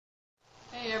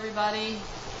everybody.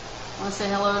 I want to say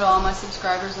hello to all my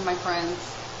subscribers and my friends.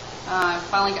 I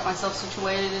finally got myself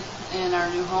situated in our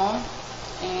new home,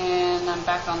 and I'm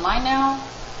back online now,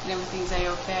 and everything's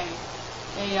a-okay.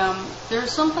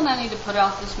 There's something I need to put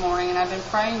out this morning, and I've been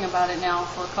praying about it now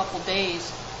for a couple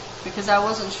days because I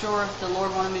wasn't sure if the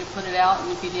Lord wanted me to put it out,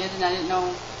 and if He did, and I didn't know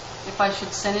if I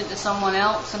should send it to someone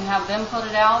else and have them put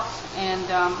it out. And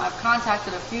I've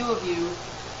contacted a few of you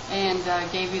and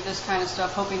gave you this kind of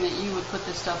stuff, hoping that you would put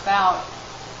this stuff out,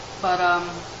 but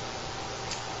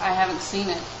I haven't seen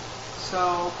it.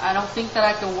 So I don't think that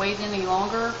I can wait any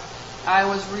longer. I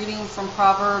was reading from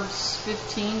Proverbs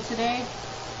 15 today,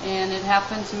 and it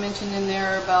happened to mention in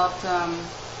there about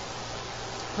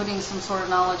putting some sort of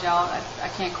knowledge out. I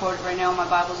can't quote it right now. My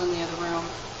Bible's in the other room.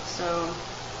 So,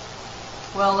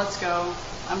 well, let's go.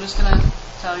 I'm just going to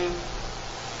tell you.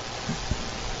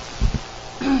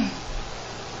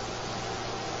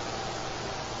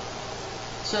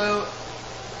 So,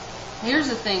 here's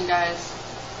the thing, guys.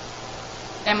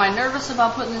 Am I nervous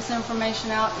about putting this information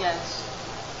out? Yes.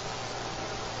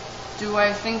 Do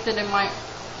I think that it might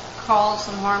cause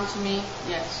some harm to me?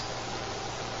 Yes.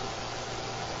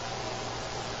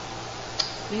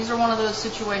 These are one of those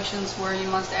situations where you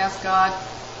must ask God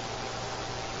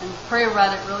and pray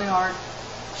about it really hard.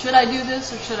 Should I do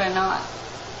this or should I not?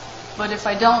 But if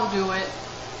I don't do it,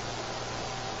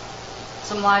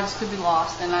 some lives could be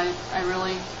lost, and I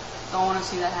really don't want to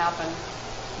see that happen.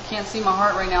 You can't see my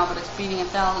heart right now, but it's beating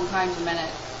 1,000 times a minute.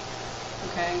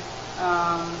 Okay.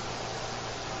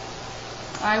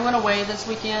 I went away this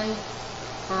weekend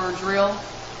for a drill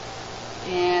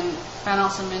and found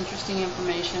out some interesting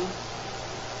information.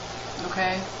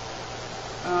 Okay.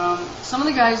 Some of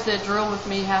the guys that drill with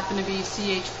me happen to be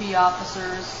CHP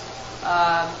officers,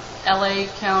 LA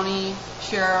County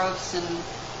sheriffs,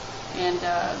 and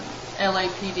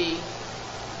LAPD.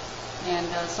 And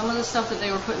some of the stuff that they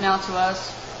were putting out to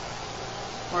us,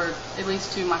 or at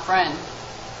least to my friend,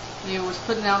 he was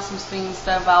putting out some things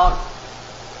about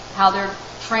how they're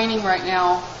training right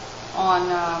now on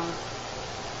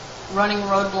running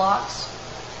roadblocks,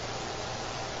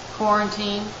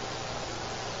 quarantine,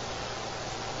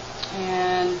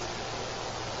 and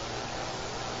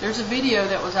there's a video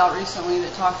that was out recently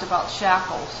that talked about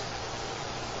shackles.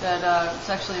 That it's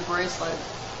actually a bracelet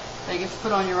that gets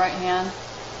put on your right hand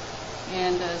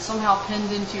and somehow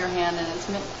pinned into your hand, and it's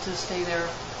meant to stay there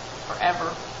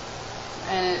forever.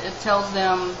 And it tells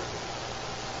them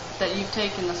that you've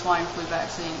taken the swine flu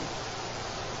vaccine.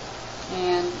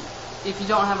 And if you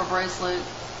don't have a bracelet,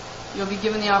 you'll be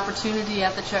given the opportunity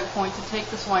at the checkpoint to take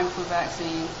the swine flu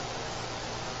vaccine.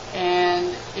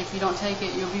 And if you don't take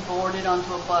it, you'll be boarded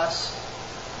onto a bus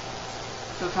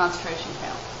to a concentration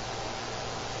camp.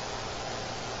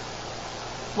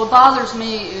 What bothers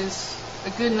me is a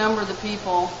good number of the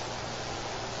people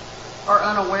are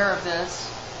unaware of this,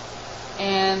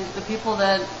 and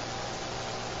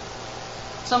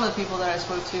some of the people that I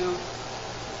spoke to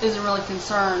isn't really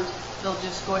concerned. They'll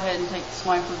just go ahead and take the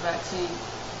swine flu vaccine.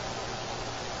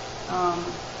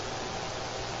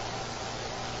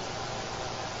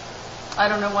 I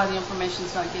don't know why the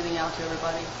information's not getting out to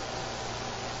everybody.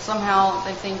 Somehow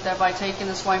they think that by taking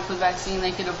the swine flu vaccine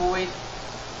they could avoid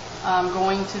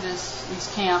going to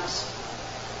these camps.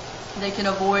 They can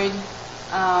avoid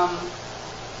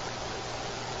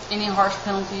any harsh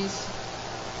penalties.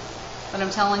 But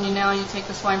I'm telling you now, you take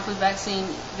the swine flu vaccine,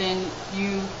 then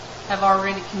you have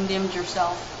already condemned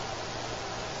yourself.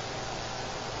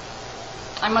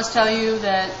 I must tell you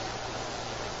that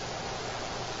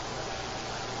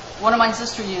one of my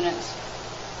sister units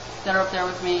that are up there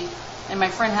with me, and my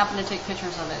friend happened to take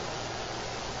pictures of it.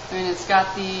 I mean, it's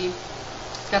got the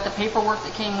paperwork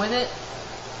that came with it,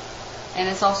 and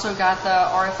it's also got the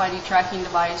RFID tracking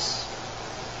device.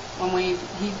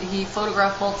 He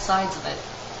photographed both sides of it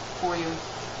for you.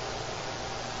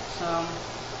 So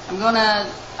I'm going to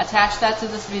attach that to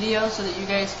this video so that you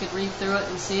guys could read through it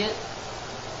and see it.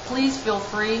 Please feel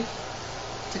free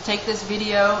to take this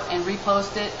video and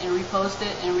repost it and repost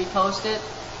it and repost it.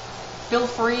 Feel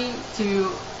free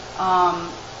to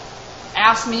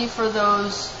ask me for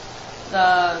those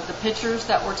the pictures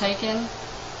that were taken.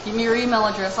 Give me your email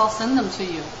address. I'll send them to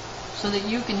you so that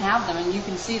you can have them and you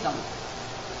can see them.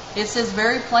 It says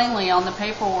very plainly on the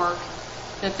paperwork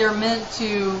that they're meant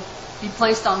to be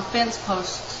placed on fence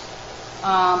posts,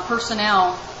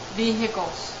 personnel,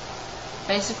 vehicles,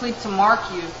 basically to mark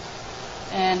you.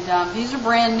 And these are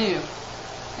brand new.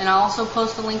 And I'll also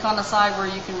post a link on the side where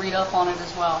you can read up on it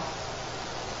as well.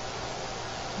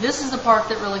 This is the part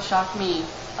that really shocked me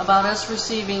about us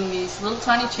receiving these little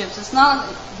tiny chips.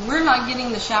 We're not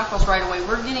getting the shackles right away.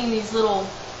 We're getting these little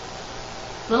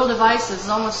little device is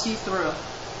almost see-through,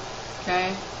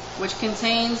 okay, which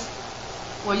contains,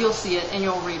 well, you'll see it and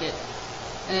you'll read it,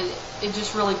 and it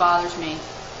just really bothers me.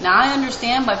 Now, I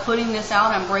understand by putting this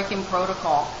out, I'm breaking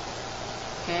protocol,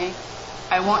 okay?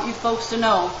 I want you folks to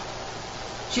know,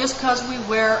 just because we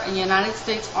wear a United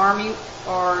States Army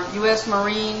or U.S.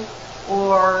 Marine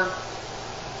or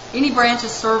any branch of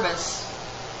service,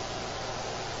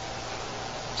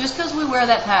 just because we wear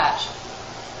that patch,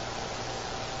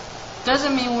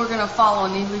 doesn't mean we're going to follow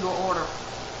an illegal order,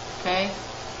 okay?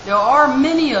 There are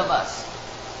many of us,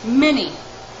 many,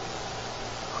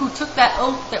 who took that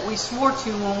oath that we swore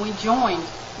to when we joined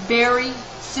very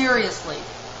seriously.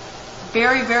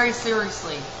 Very, very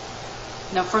seriously.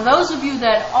 Now, for those of you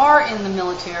that are in the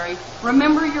military,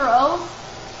 remember your oath?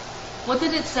 What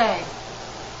did it say?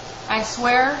 I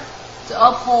swear to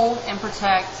uphold and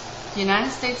protect the United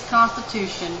States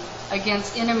Constitution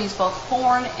against enemies both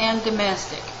foreign and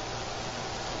domestic.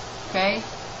 Okay?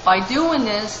 By doing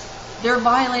this, they're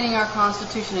violating our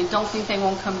Constitution, and don't think they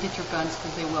won't come get your guns,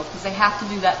 because they will, because they have to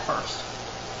do that first.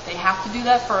 They have to do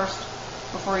that first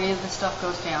before any of this stuff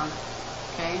goes down.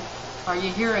 Okay? Are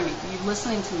you hearing me? Are you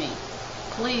listening to me?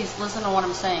 Please listen to what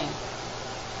I'm saying.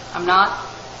 I'm not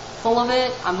full of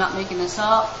it. I'm not making this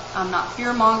up. I'm not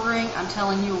fear-mongering. I'm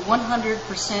telling you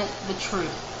 100% the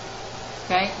truth.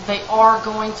 Okay? They are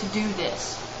going to do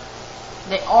this.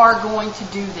 They are going to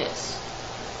do this.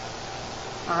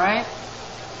 Alright?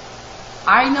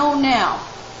 I know now,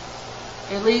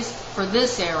 at least for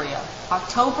this area,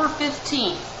 October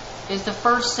 15th is the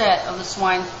first set of the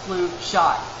swine flu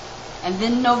shot. And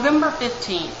then November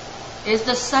 15th is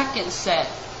the second set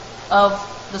of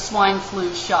the swine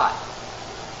flu shot.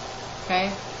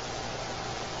 Okay?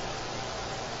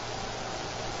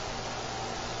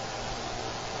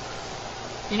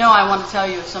 You know, I want to tell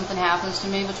you, if something happens to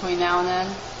me between now and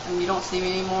then, and you don't see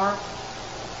me anymore,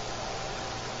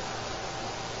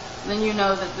 then you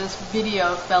know that this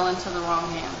video fell into the wrong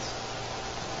hands.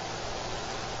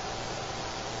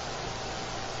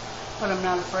 But I'm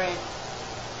not afraid.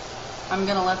 I'm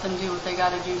going to let them do what they got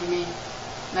to do to me.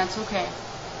 And that's okay.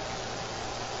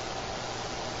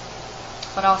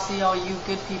 But I'll see all you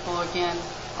good people again,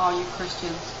 all you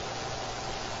Christians.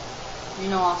 You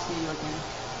know I'll see you again.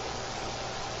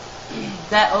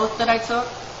 That oath that I took,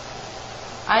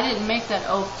 I didn't make that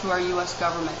oath to our U.S.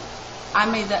 government. I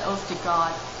made that oath to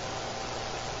God.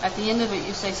 At the end of it,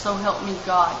 you say, so help me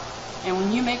God. And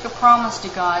when you make a promise to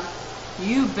God,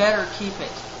 you better keep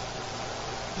it.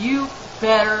 You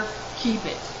better keep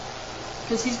it.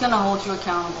 Because He's going to hold you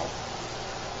accountable.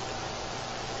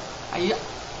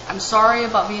 I'm sorry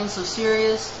about being so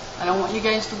serious. I don't want you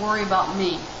guys to worry about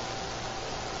me.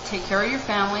 Take care of your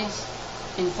families.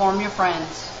 Inform your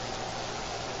friends.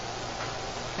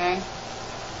 Okay?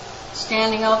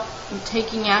 Standing up and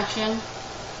taking action.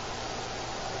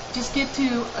 Just get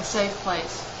to a safe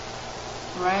place.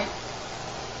 Right?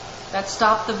 That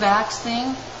stop the vax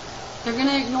thing, they're going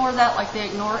to ignore that like they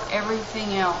ignore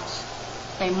everything else.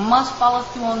 They must follow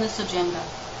through on this agenda.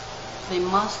 They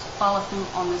must follow through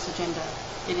on this agenda.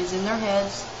 It is in their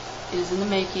heads. It is in the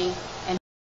making. And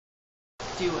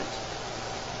do it.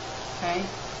 Okay?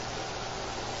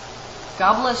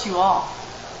 God bless you all.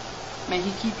 May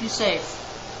He keep you safe.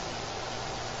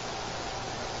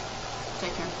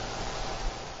 Take care.